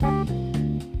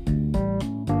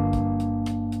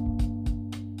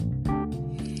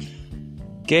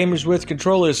Gamers with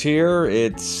Controllers here.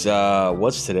 It's,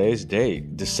 what's today's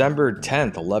date? December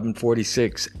 10th,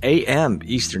 11:46 a.m.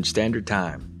 Eastern Standard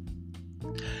Time.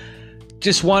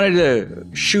 Just wanted to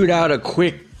shoot out a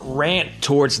quick rant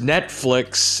towards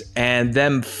Netflix and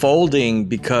them folding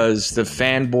because the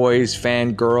fanboys,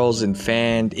 fangirls, and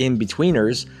fan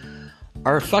in-betweeners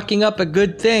are fucking up a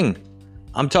good thing.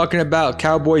 I'm talking about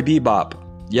Cowboy Bebop.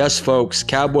 Yes, folks,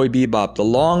 Cowboy Bebop, the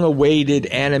long-awaited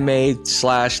anime /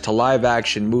 to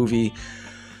live-action movie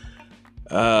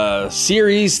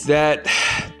series that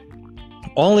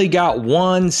only got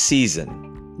one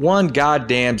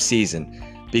goddamn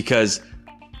season, because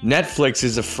Netflix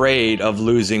is afraid of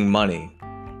losing money.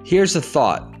 Here's a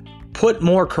thought. Put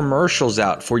more commercials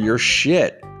out for your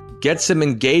shit. Get some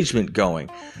engagement going.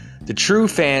 The true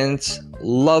fans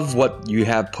love what you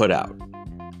have put out.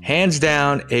 Hands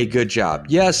down, a good job.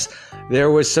 Yes,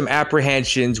 there was some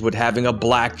apprehensions with having a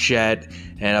black jet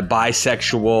and a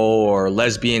bisexual or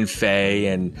lesbian fae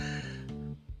and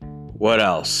what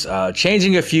else?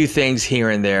 Changing a few things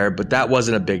here and there, but that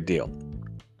wasn't a big deal.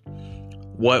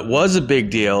 What was a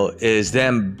big deal is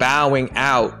them bowing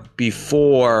out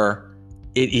before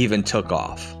it even took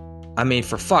off. I mean,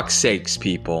 for fuck's sakes,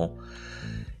 people.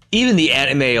 Even the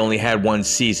anime only had one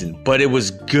season, but it was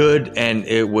good and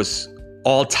it was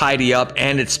all tidy up,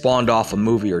 and it spawned off a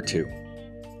movie or two.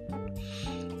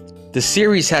 The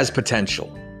series has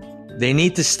potential. They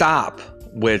need to stop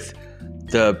with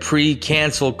the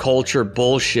pre-cancel culture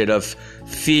bullshit of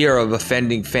fear of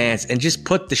offending fans and just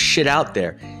put the shit out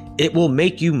there. It will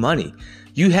make you money.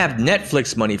 You have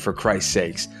Netflix money, for Christ's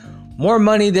sakes. More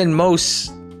money than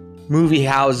most movie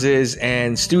houses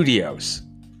and studios.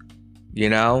 You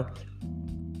know?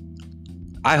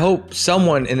 I hope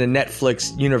someone in the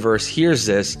Netflix universe hears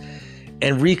this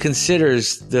and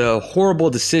reconsiders the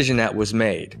horrible decision that was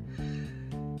made.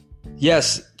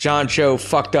 Yes, John Cho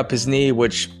fucked up his knee,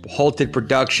 which halted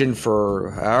production for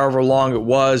however long it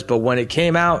was, but when it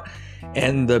came out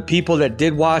and the people that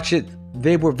did watch it,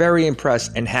 they were very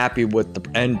impressed and happy with the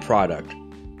end product.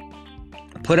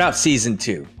 Put out season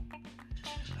 2.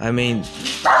 I mean,